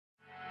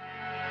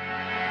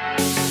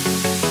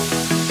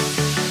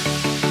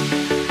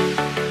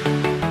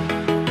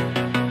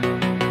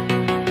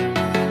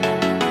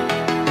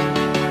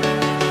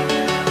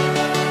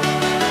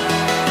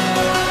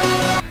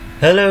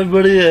Hello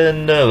everybody,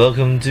 and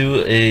welcome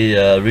to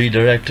a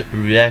redirect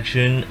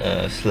reaction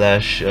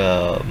slash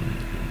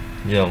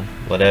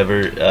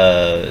whatever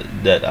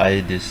that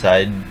I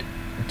decide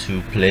to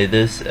play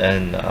this.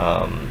 And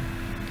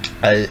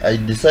I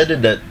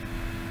decided that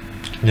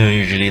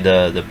usually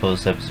the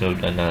post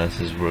episode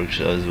analysis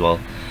works as well,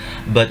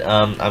 but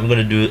I'm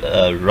gonna do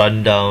a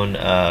rundown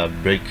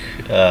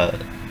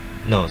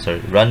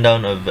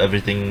rundown of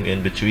everything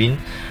in between.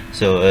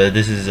 So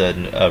this is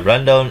a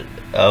rundown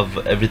of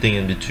everything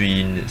in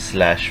between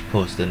slash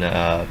post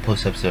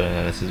episode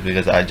analysis,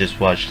 because I just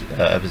watched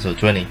episode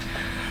 20,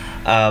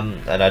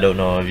 and I don't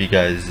know if you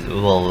guys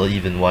will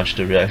even watch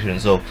the reaction.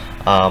 So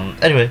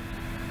anyway,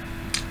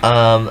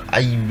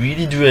 I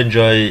really do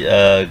enjoy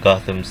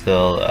Gotham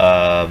still.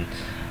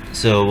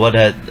 So what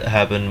had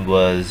happened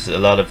was a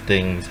lot of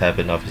things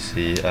happened.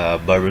 Obviously,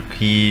 Barbara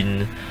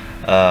Keene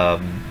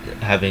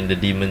having the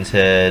demon's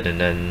head, and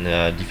then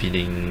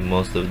defeating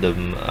most of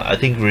them. I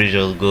think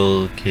Rachel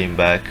Gould came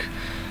back,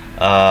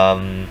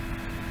 and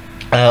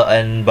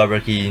Barbara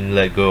Keene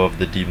let go of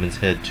the demon's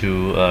head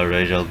to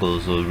Rachel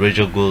Gould. So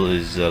Rachel Gould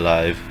is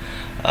alive.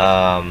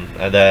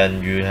 And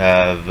then you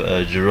have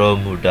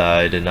Jerome, who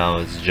died, and now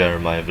it's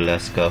Jeremiah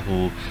Valeska,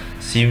 who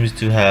seems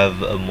to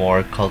have a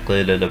more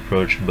calculated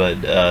approach. But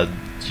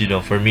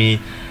for me,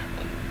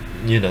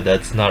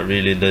 that's not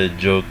really the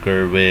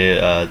Joker way.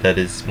 That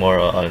is more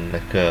on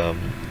like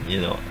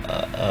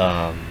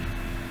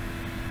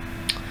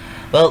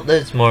well,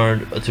 that's more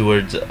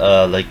towards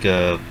like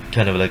a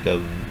kind of like a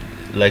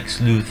Lex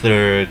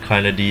Luthor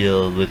kind of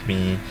deal with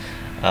me,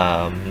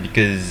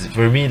 because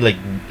for me, like,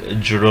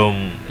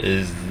 Jerome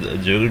is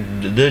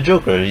the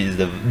Joker. He's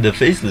the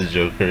faceless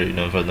Joker,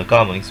 from the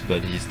comics,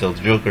 but he's still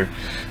the Joker.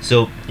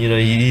 So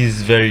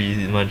he's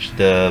very much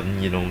the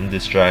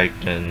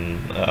distract and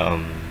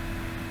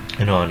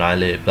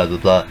annihilate, blah blah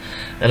blah,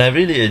 and I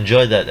really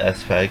enjoyed that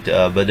aspect.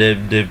 But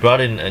they brought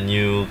in a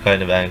new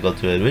kind of angle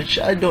to it, which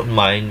I don't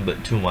mind,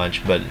 but too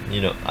much. But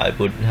I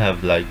would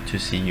have liked to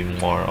see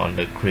more on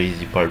the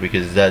crazy part,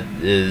 because that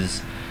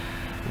is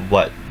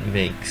what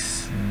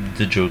makes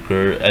the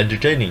Joker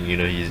entertaining.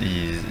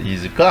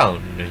 He's a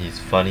clown. He's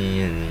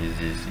funny, and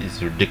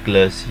he's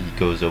ridiculous. He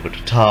goes over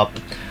the top.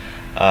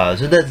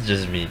 So that's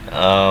just me.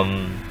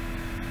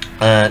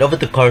 And over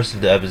the course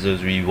of the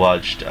episodes we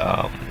watched,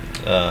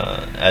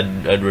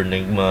 Edward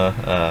Nygma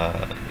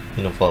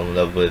fall in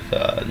love with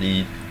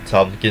Lee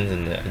Tompkins,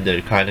 and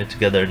they're kind of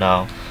together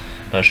now.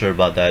 Not sure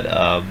about that,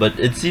 but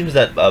it seems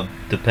that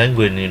the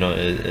Penguin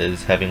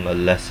is having a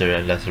lesser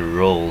and lesser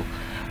role.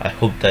 I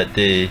hope that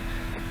they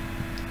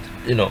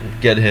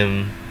get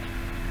him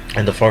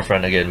in the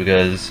forefront again,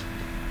 because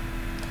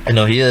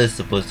he is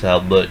supposed to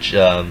help Butch,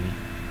 and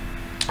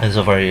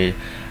so far he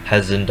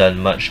hasn't done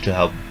much to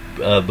help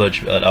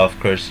Butch. But of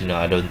course,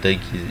 I don't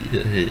think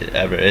he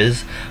ever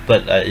is.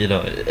 But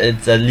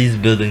it's at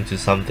least building to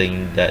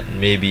something that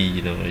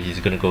maybe he's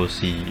gonna go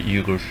see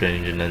Hugo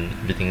Strange, and then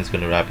everything is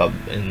gonna wrap up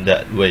in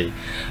that way.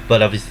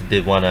 But obviously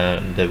they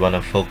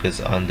wanna focus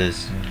on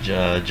this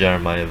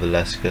Jeremiah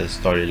Valeska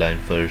storyline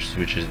first,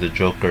 which is the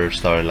Joker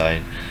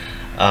storyline.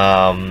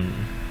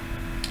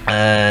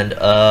 And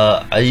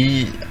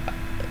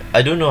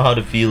I don't know how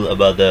to feel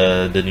about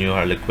the new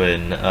Harley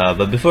Quinn,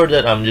 but before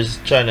that, I'm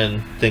just trying to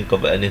think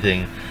of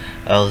anything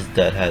else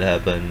that had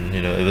happened.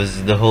 It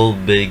was the whole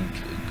big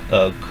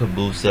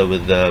caboose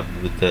with the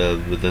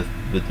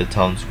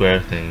town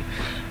square thing,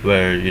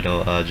 where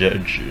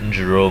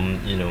Jerome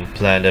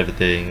planned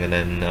everything, and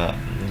then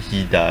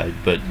he died.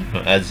 But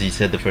as he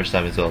said the first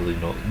time as well,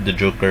 the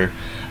Joker,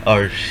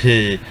 or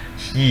he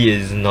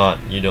is not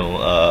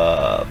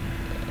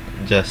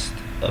just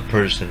a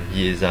person.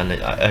 He is an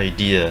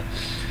idea.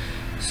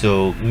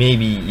 So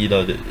maybe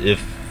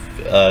if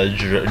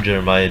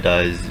Jeremiah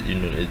dies,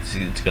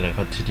 it's gonna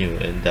continue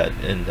in that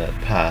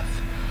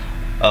path,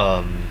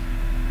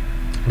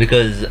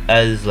 because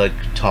as like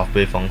Toph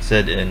Beifong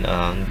said in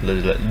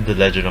the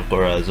Legend of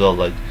Korra as well,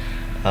 like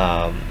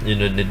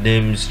the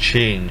names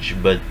change,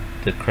 but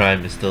the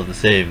crime is still the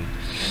same.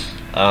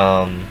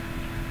 But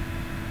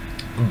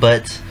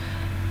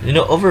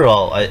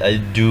overall, I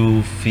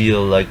do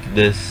feel like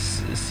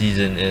this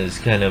season is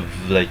kind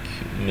of like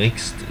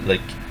mixed.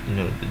 Like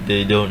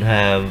they don't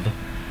have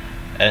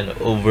an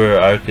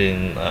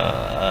overarching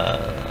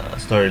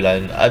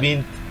storyline. I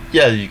mean,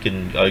 yeah, you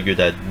can argue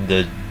that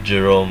the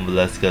Jerome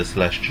Valeska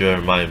slash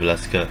Jeremiah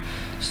Valeska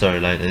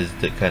storyline is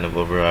the kind of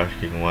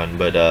overarching one,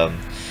 but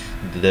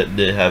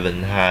they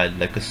haven't had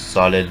like a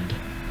solid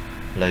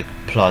like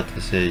plot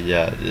to say,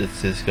 yeah,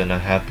 this is gonna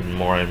happen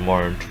more and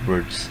more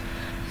towards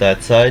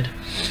that side.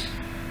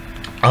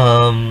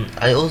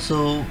 I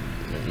also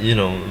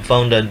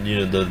found that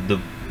the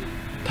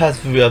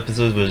past few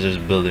episodes was just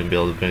building,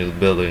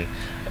 and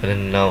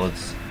then now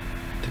it's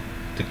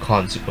the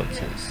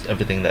consequences,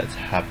 everything that's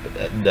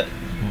happened, that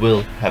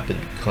will happen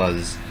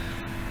because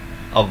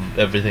of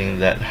everything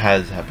that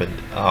has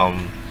happened.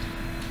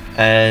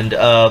 And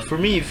for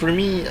me,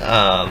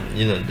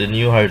 the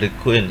new Harley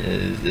Quinn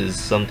is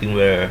something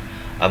where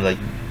I'm like,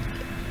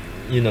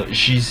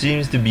 she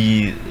seems to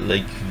be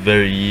like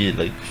very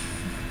like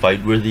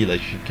fight worthy,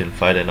 like she can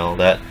fight and all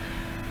that,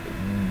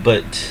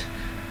 but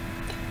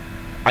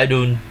I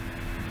don't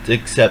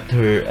accept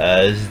her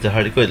as the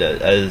Harley Quinn,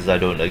 as I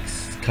don't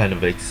kind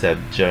of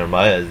accept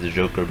Jeremiah as the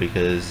Joker,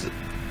 because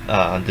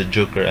the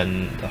Joker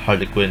and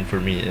Harley Quinn for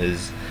me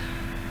is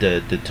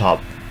the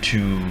top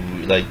two,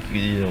 like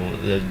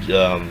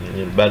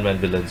the Batman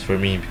villains for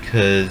me,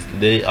 because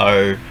they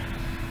are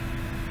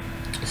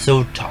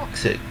so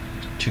toxic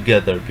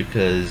together,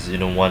 because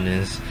one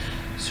is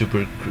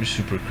super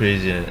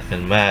crazy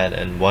and mad,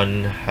 and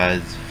one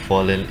has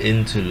fallen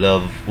into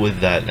love with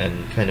that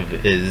and kind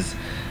of is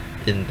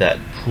in that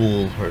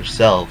pool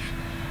herself,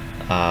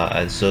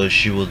 and so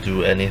she will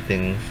do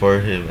anything for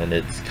him, and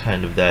it's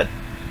kind of that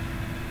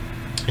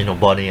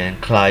Bonnie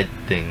and Clyde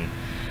thing,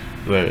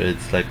 where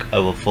it's like, I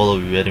will follow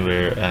you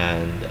anywhere,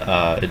 and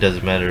it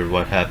doesn't matter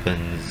what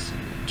happens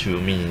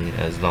to me,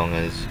 as long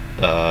as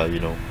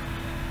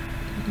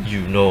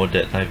you know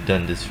that I've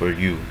done this for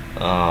you.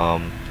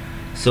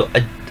 So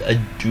I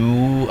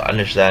do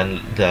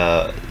understand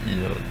the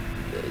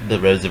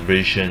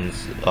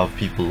reservations of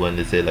people when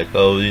they say like,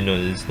 oh,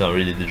 it's not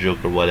really the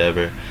Joker,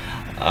 whatever,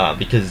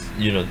 because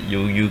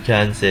you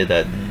can say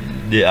that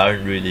they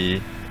aren't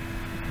really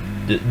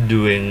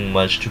doing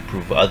much to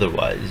prove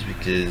otherwise,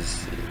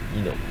 because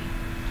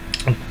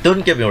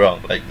don't get me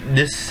wrong, like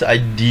this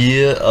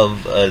idea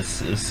of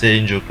us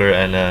saying Joker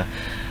and a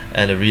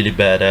really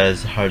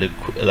badass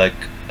like,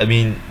 I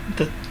mean,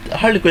 the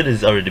Harley Quinn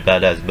is already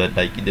badass, but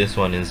like this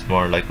one is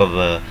more like of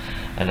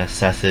an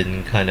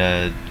assassin kind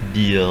of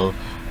deal,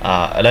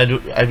 and I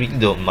really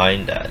don't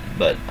mind that,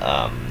 but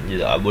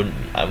I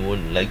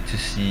wouldn't like to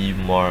see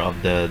more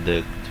of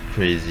the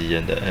crazy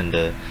and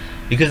the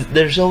because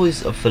there's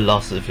always a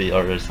philosophy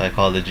or a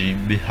psychology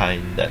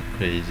behind that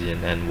crazy,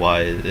 and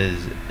why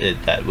is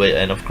it that way,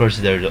 and of course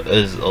there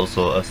is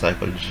also a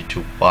psychology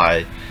to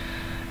why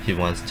he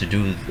wants to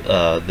do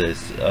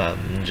this,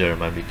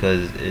 Jeremiah,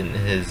 because in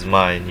his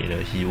mind,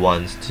 he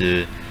wants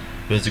to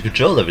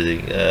control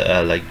everything,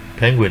 like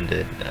Penguin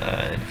did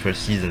in the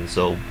first season.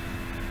 So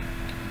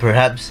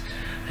perhaps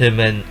him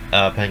and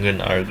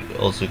Penguin are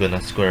also gonna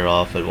square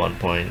off at one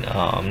point.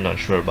 I'm not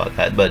sure about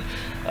that, but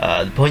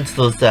the point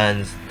still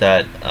stands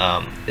that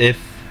if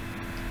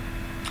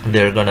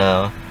they're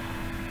gonna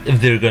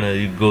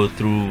go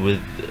through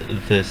with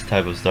this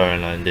type of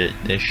storyline,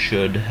 they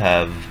should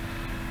have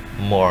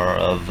more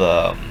of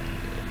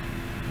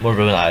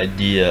an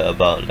idea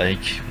about,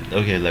 like,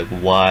 okay, like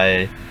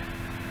why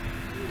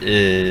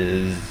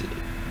is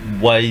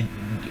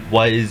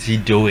he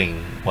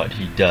doing what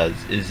he does?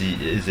 Is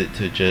it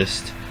to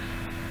just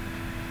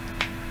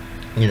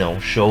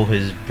show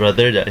his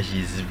brother that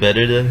he's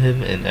better than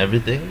him in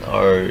everything,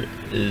 or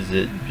is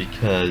it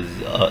because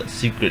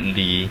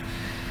secretly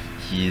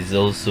he's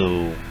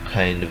also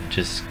kind of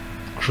just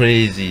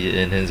crazy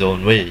in his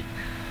own way?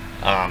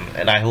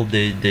 And I hope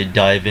they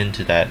dive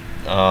into that,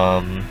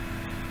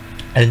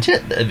 and yeah,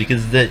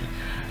 because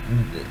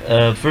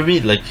for me,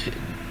 like,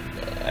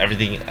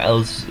 everything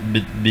else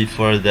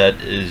before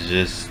that is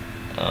just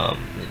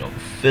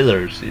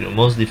fillers,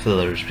 mostly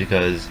fillers,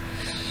 because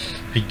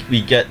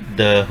we get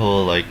the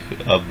whole like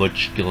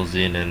Butch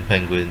Gilzine and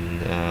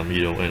Penguin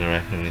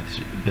interacting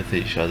with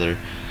each other,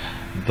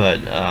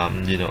 but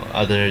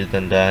other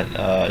than that,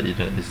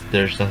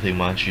 there's nothing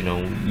much.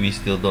 We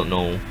still don't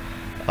know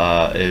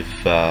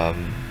if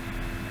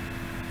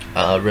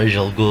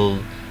Rachel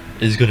Gould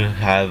is gonna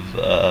have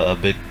a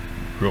big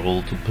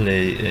role to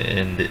play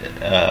in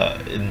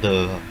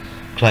the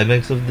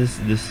climax of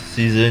this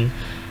season,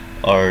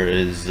 or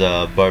is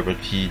Barbara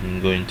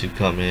Keaton going to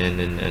come in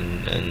and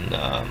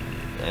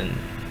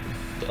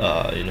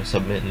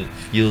submit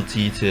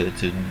fealty to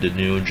the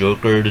new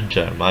Joker, to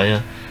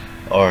Jeremiah,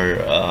 or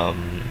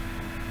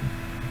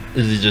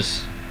is he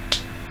just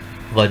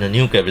gonna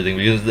nuke everything?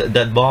 Because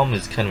that bomb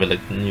is kind of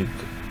like nuke.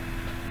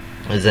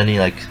 Is any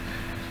like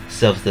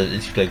stuff that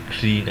it's like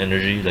clean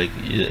energy, like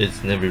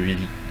it's never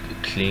really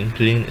clean.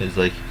 It's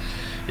like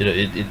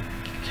it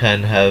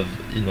can have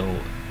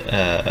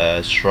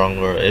a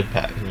stronger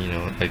impact,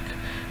 like,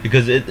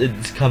 because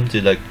it's come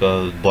to like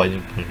a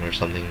boiling point or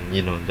something,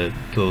 that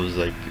goes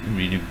like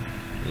really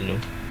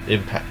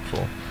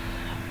impactful.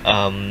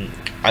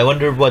 I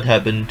wonder what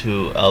happened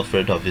to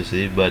Alfred,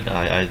 obviously, but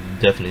I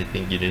definitely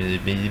think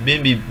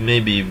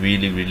maybe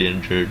really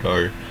injured,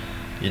 or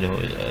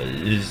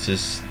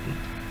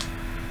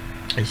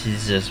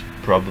he's just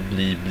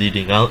probably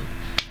bleeding out.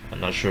 I'm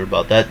not sure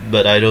about that,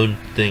 but I don't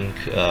think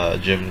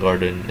Jim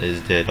Gordon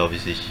is dead,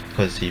 obviously,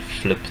 because he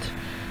flipped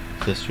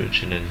the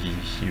switch and then he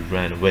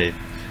ran away.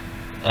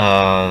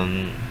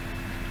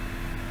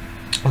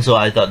 So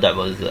I thought that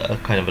was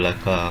kind of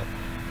like a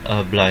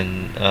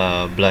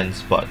blind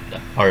spot,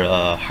 or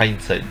a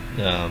hindsight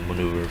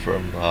maneuver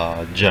from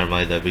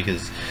Jeremiah,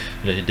 because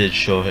he did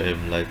show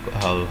him like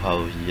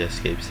how he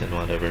escapes and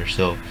whatever.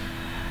 So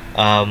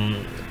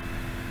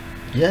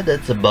yeah,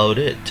 that's about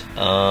it.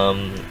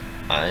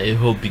 I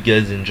hope you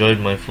guys enjoyed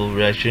my full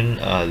reaction.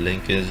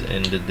 Link is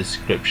in the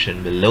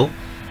description below,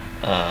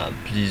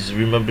 Please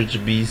remember to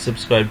be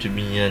subscribed to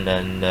me,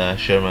 and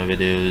share my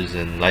videos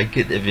and like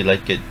it if you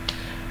like it.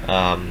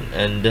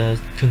 And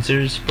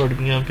consider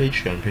supporting me on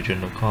Patreon,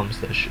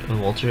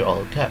 patreon.com/WALTR,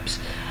 all caps.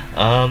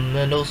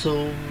 And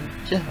also,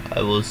 yeah,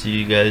 I will see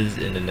you guys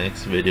in the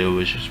next video,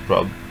 which is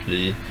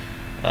probably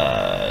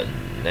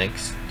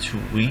next 2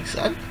 weeks.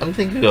 I'm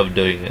thinking of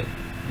doing it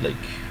like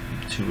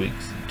 2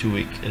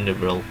 week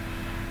interval,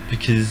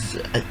 because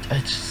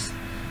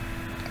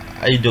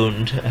I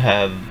don't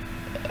have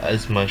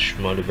as much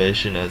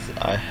motivation as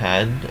I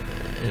had,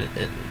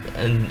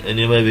 and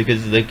anyway,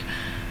 because like,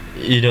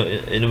 you know,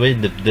 in a way,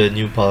 the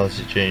new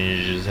policy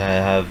changes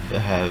have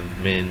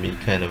made me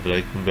kind of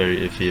like very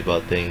iffy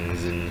about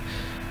things, and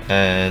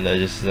I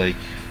just like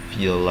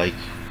feel like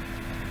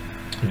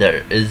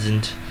there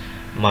isn't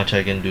much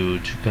I can do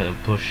to kind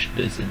of push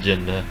this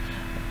agenda.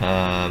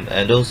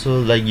 And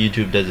also, like,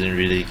 YouTube doesn't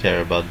really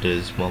care about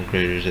the small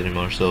creators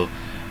anymore, so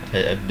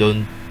I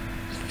don't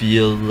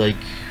feel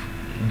like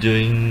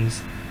doing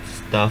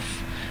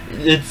stuff.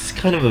 It's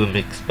kind of a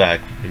mixed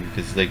bag for me,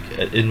 because like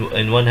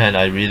in one hand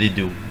I really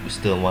do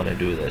still want to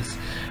do this,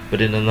 but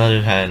in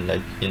another hand,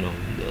 like, you know,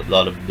 a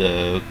lot of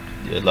the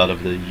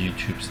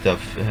YouTube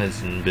stuff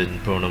hasn't been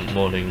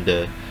promoting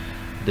the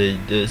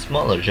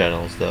smaller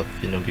channel stuff,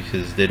 you know,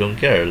 because they don't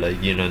care.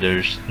 Like, you know,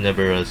 there's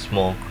never a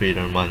small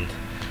creator month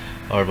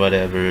or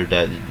whatever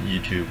that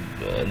YouTube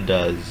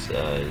does.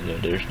 You know,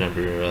 there's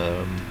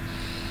never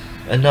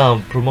and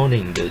now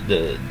promoting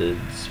the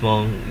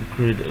small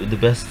creator, the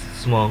best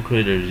small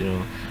creators, you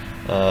know.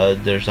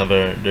 There's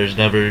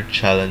never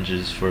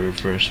challenges for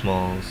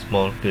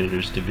small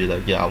creators to be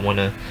like, yeah, I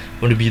wanna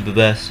be the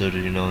best, so that,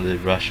 you know, they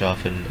rush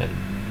off and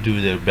do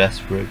their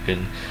best work.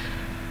 And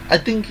I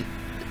think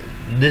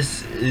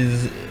this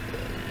is,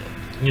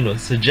 you know,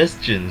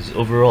 suggestions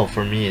overall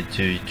for me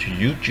to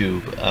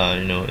YouTube.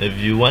 You know, if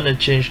you want to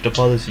change the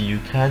policy, you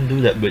can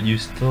do that, but you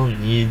still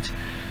need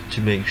to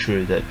make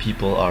sure that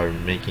people are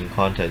making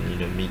content, you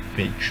know,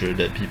 make sure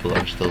that people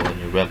are still on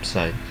your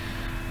website.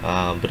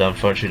 But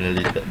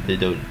unfortunately they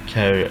don't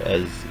care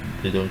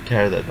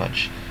that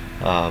much.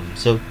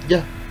 So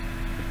yeah,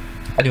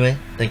 anyway,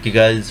 thank you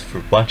guys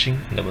for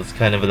watching. That was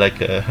kind of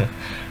like a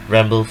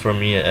ramble from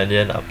me at the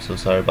end. I'm so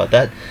sorry about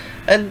that.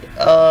 And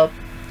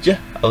yeah,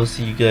 I will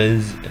see you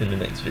guys in the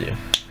next video.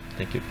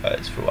 Thank you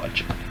guys for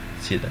watching.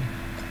 See you then.